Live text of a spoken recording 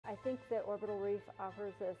I think that Orbital Reef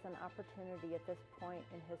offers us an opportunity at this point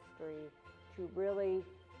in history to really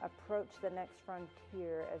approach the next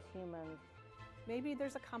frontier as humans. Maybe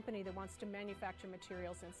there's a company that wants to manufacture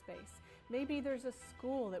materials in space. Maybe there's a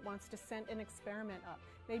school that wants to send an experiment up.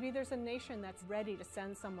 Maybe there's a nation that's ready to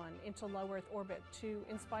send someone into low Earth orbit to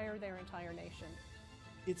inspire their entire nation.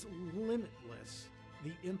 It's limitless,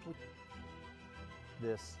 the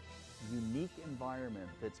This unique environment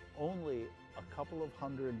that's only a couple of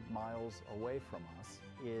hundred miles away from us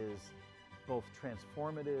is both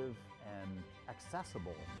transformative and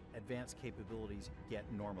accessible. Advanced capabilities get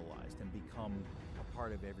normalized and become a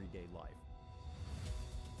part of everyday life.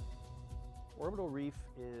 Orbital Reef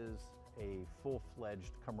is a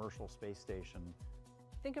full-fledged commercial space station.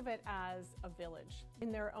 Think of it as a village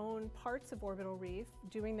in their own parts of Orbital Reef,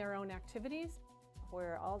 doing their own activities,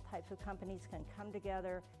 where all types of companies can come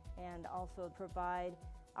together and also provide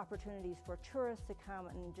opportunities for tourists to come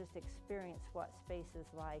and just experience what space is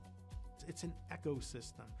like. It's an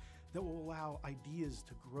ecosystem that will allow ideas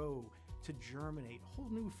to grow, to germinate, whole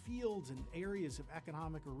new fields and areas of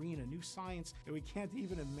economic arena, new science that we can't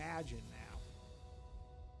even imagine now.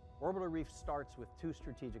 Orbital Reef starts with two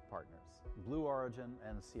strategic partners, Blue Origin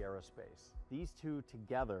and Sierra Space. These two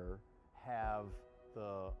together have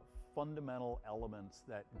the fundamental elements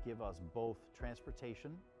that give us both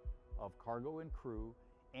transportation of cargo and crew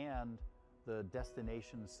and the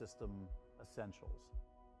destination system essentials.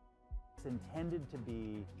 It's intended to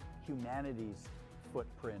be humanity's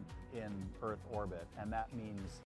footprint in Earth orbit, and that means